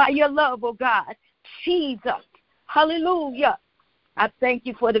by your love, oh God. Jesus. Hallelujah. I thank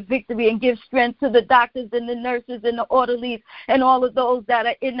you for the victory and give strength to the doctors and the nurses and the orderlies and all of those that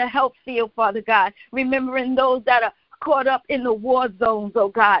are in the health field, Father God, remembering those that are caught up in the war zones, oh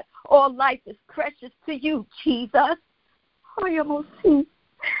God. All life is precious to you, Jesus.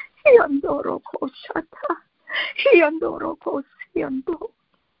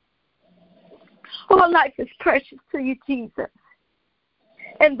 All life is precious to you, Jesus.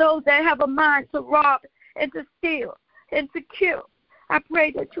 And those that have a mind to rob and to steal and to kill, I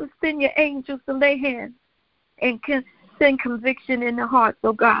pray that you send your angels to lay hands and send conviction in their hearts,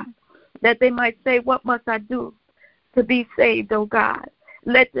 oh God, that they might say, what must I do to be saved, oh God?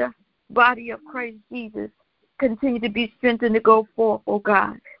 Let the body of Christ Jesus continue to be strengthened to go forth, oh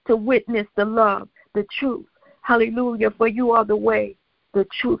God, to witness the love, the truth. Hallelujah, for you are the way, the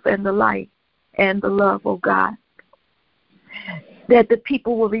truth, and the light, and the love, oh God. That the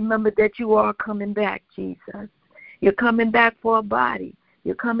people will remember that you are coming back, Jesus. You're coming back for a body.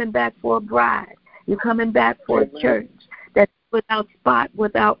 You're coming back for a bride. You're coming back for a church that's without spot,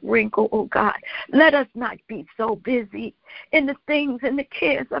 without wrinkle, oh God. Let us not be so busy in the things and the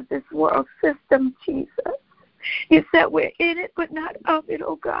cares of this world system, Jesus. You said we're in it, but not of it,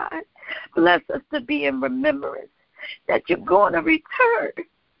 oh God. Bless us to be in remembrance that you're going to return.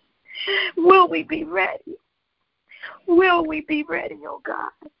 Will we be ready? Will we be ready, oh God?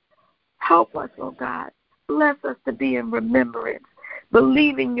 Help us, oh God. Bless us to be in remembrance,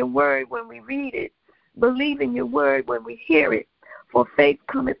 believing your word when we read it, believing your word when we hear it, for faith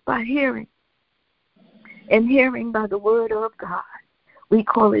cometh by hearing, and hearing by the word of God. We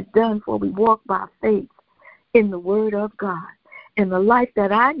call it done, for we walk by faith in the word of God. In the life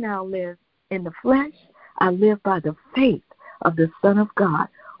that I now live in the flesh, I live by the faith of the Son of God,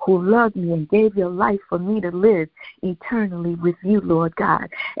 who loved me and gave your life for me to live eternally with you, Lord God.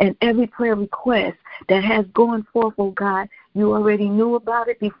 And every prayer request that has gone forth, oh God, you already knew about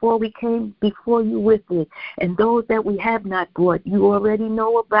it before we came before you with it. And those that we have not brought, you already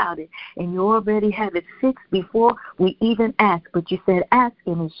know about it. And you already have it fixed before we even ask. But you said, ask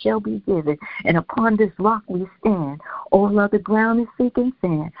and it shall be given. And upon this rock we stand. All other ground is sinking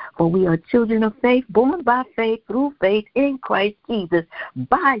sand. For we are children of faith, born by faith, through faith in Christ Jesus.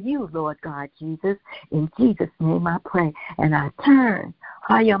 By you, Lord God Jesus. In Jesus' name I pray. And I turn.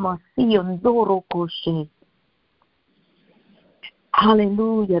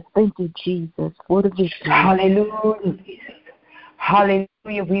 Hallelujah. Thank you, Jesus, for the victory. Hallelujah, Jesus. Hallelujah.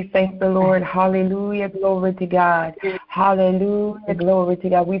 We thank the Lord. Hallelujah. Glory to God. Hallelujah. Glory to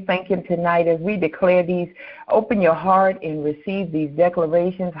God. We thank him tonight as we declare these. Open your heart and receive these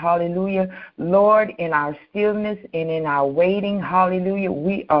declarations. Hallelujah. Lord, in our stillness and in our waiting, hallelujah,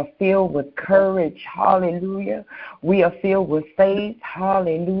 we are filled with courage. Hallelujah. We are filled with faith.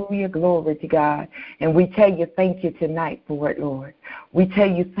 Hallelujah. Glory to God. And we tell you thank you tonight for it, Lord. We tell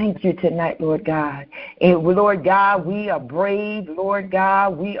you thank you tonight, Lord God. And Lord God, we are brave, Lord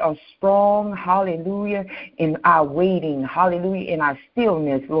God. We are strong, hallelujah, in our waiting, hallelujah, in our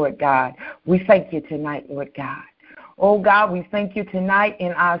stillness, Lord God. We thank you tonight, Lord God. Oh, God, we thank you tonight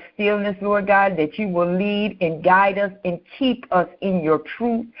in our stillness, Lord God, that you will lead and guide us and keep us in your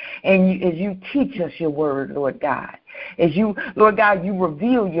truth and as you teach us your word, Lord God. As you, Lord God, you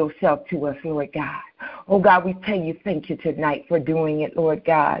reveal yourself to us, Lord God. Oh, God, we tell you thank you tonight for doing it, Lord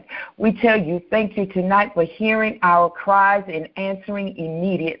God. We tell you thank you tonight for hearing our cries and answering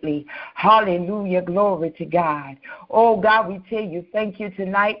immediately. Hallelujah. Glory to God. Oh, God, we tell you thank you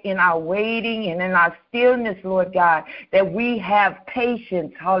tonight in our waiting and in our stillness, Lord God, that we have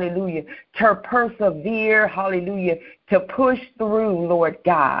patience, hallelujah, to persevere, hallelujah, to push through, Lord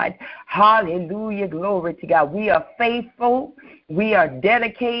God. Hallelujah. Glory to God. We are faithful. We are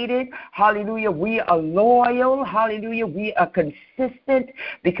dedicated. Hallelujah. We are loyal. Hallelujah. We are consistent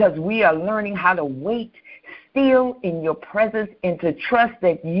because we are learning how to wait still in your presence and to trust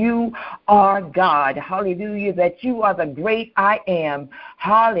that you are God. Hallelujah. That you are the great I am.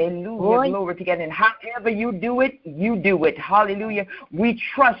 Hallelujah. Boy. Glory to God. And however you do it, you do it. Hallelujah. We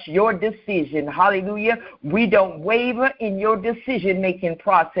trust your decision. Hallelujah. We don't waver in your decision-making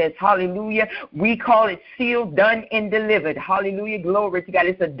process. Hallelujah. We call it sealed, done, and delivered. Hallelujah. Glory to God.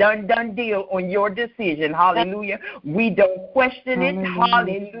 It's a done deal on your decision. Hallelujah. We don't question it.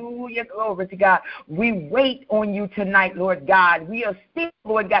 Hallelujah. Glory to God. We wait on you tonight, Lord God. We are still,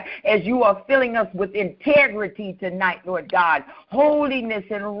 Lord God, as you are filling us with integrity tonight, Lord God, holiness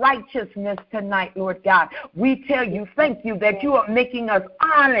and righteousness tonight, Lord God. We tell you thank you that you are making us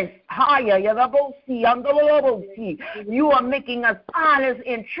honest. You are making us honest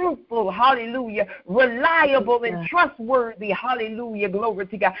and truthful, hallelujah, reliable and trustworthy, hallelujah, glory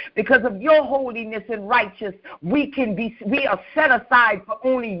to God. Because of your holiness and righteousness, we are set aside for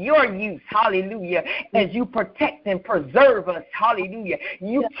only your use, hallelujah, as you protect and preserve us, hallelujah.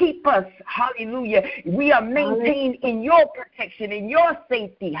 You keep us, hallelujah. We are maintained in your protection, in your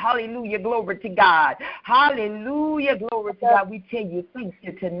safety, hallelujah, glory to God. Hallelujah, glory to God. We tell you thank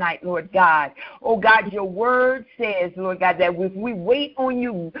you tonight, Lord God. Oh, God, your word says, Lord God, that if we wait on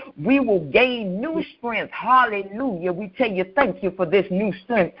you, we will gain new strength, hallelujah. We tell you thank you for this new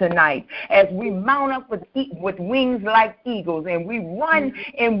strength tonight as we mount up with wings like eagles and we run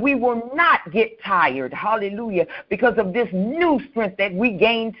and we will not get tired, hallelujah, because of this new strength that we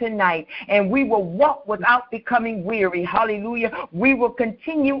gain tonight. And we will walk without becoming weary, hallelujah. We will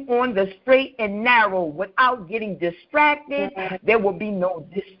continue on the straight and narrow without getting distracted. There will be no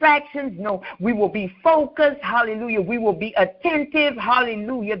distractions. No, we will be focused, hallelujah. We will be attentive,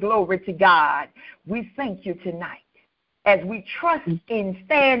 hallelujah, glory to God. We thank you tonight as we trust and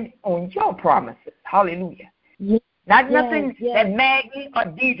stand on your promises, hallelujah. Not nothing that Maggie or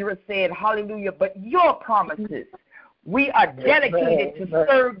Deidre said, hallelujah, but your promises. We are dedicated to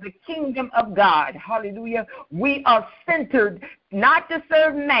serve the kingdom of God, hallelujah. We are centered not to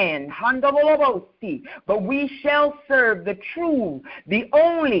serve man, but we shall serve the true, the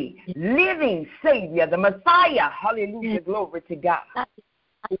only living Savior, the Messiah, hallelujah, glory to God.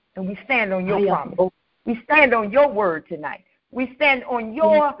 And we stand on your promise. We stand on your word tonight. We stand on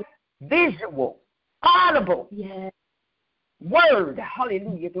your visual, audible word.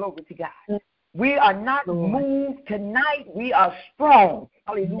 Hallelujah. Glory to God. We are not moved tonight. We are strong.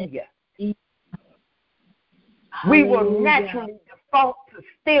 Hallelujah. We will naturally default to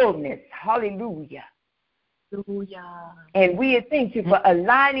stillness. Hallelujah. And we thank you for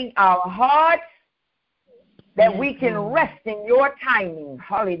aligning our hearts that we can rest in your timing.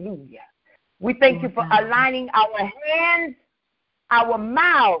 Hallelujah. We thank you for aligning our hands, our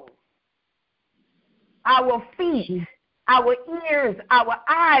mouths, our feet, our ears, our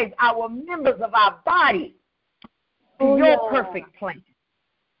eyes, our members of our body to your perfect plan,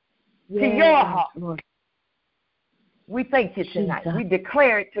 to your heart. We thank you tonight. We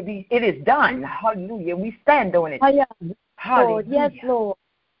declare it to be, it is done. Hallelujah. We stand on it. Hallelujah. Yes, Lord.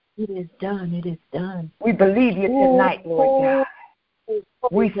 It is done. It is done. We believe you tonight, Lord God.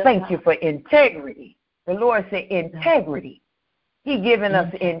 We thank you for integrity. The Lord said integrity. He given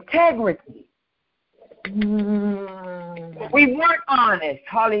us integrity. We weren't honest.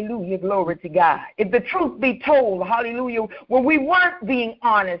 Hallelujah. Glory to God. If the truth be told, hallelujah, when we weren't being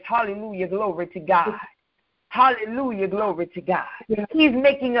honest, hallelujah, glory to God. Hallelujah, glory to God. Yeah. He's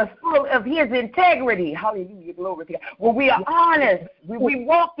making us full of his integrity. Hallelujah, glory to God. When we are honest, we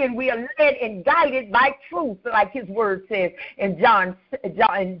walk in, we are led and guided by truth, like his word says in John.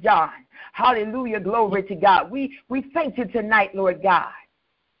 Hallelujah, glory to God. We thank you tonight, Lord God.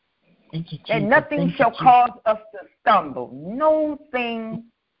 Thank you, Jesus. And nothing shall cause us to stumble. No thing.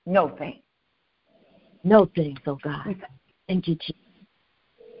 No things, oh God. Thank you, Jesus.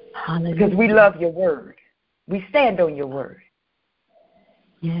 Hallelujah. Because we love your word. We stand on your word.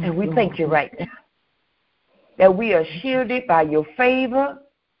 Yes, and we Lord. thank you right now that we are shielded by your favor,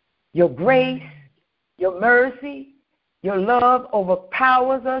 your grace, your mercy. Your love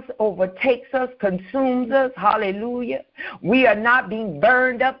overpowers us, overtakes us, consumes us. Hallelujah. We are not being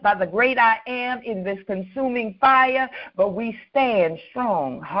burned up by the great I am in this consuming fire, but we stand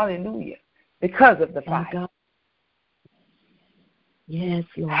strong. Hallelujah. Because of the fire. God. Yes,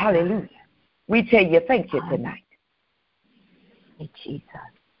 Lord. Hallelujah. We tell you thank you tonight. Jesus.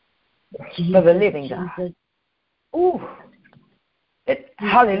 For the living God. Ooh.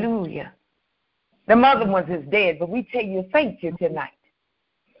 Hallelujah. The mother ones is dead, but we tell you thank you tonight.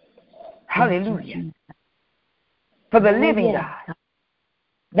 Hallelujah. For the living God,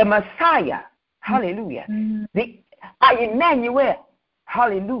 the Messiah. Hallelujah. Emmanuel.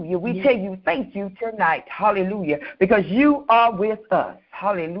 Hallelujah. We tell you thank you tonight. Hallelujah. Because you are with us.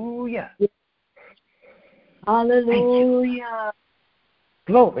 Hallelujah. Hallelujah.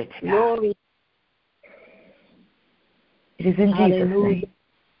 Glory to God. Glory. It is in Jesus' name.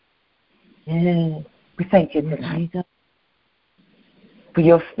 Yes. We thank you tonight for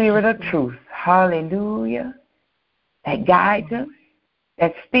your spirit of truth. Hallelujah. That guides us,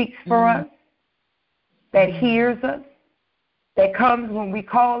 that speaks for us, that hears us, that comes when we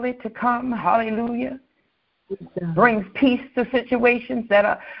call it to come. Hallelujah. Brings peace to situations that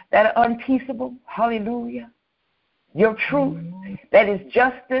are unpeaceable. Hallelujah. Your truth, that is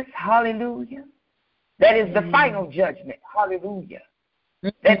justice. Hallelujah. That is the final judgment. Hallelujah.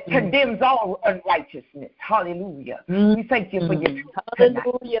 That condemns all unrighteousness. Hallelujah. We thank you for your truth tonight.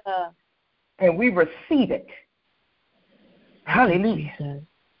 Hallelujah. And we receive it. Hallelujah.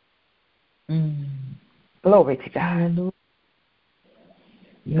 Glory to God. Hallelujah.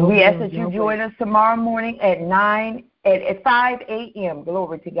 We ask that you join us tomorrow morning at 5 a.m.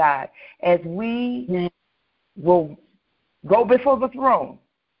 Glory to God. As we will go before the throne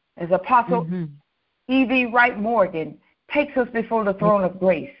as Apostle E.V. Wright Morgan takes us before the throne of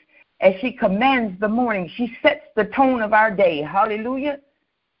grace. As she commands the morning, she sets the tone of our day. Hallelujah.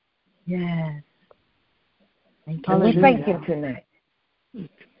 Yes. And we thank him tonight.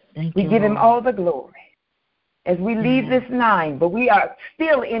 We give him all the glory. As we leave this line, but we are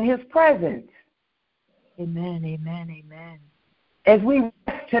still in his presence. Amen, amen, amen. As we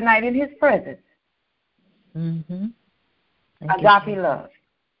rest tonight in his presence. Agape love.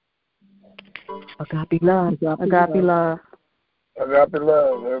 Agape love. Agape love. Agape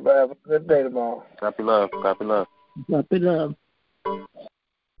love. Everybody have a good day tomorrow. Agape love. Agape love. Agape love.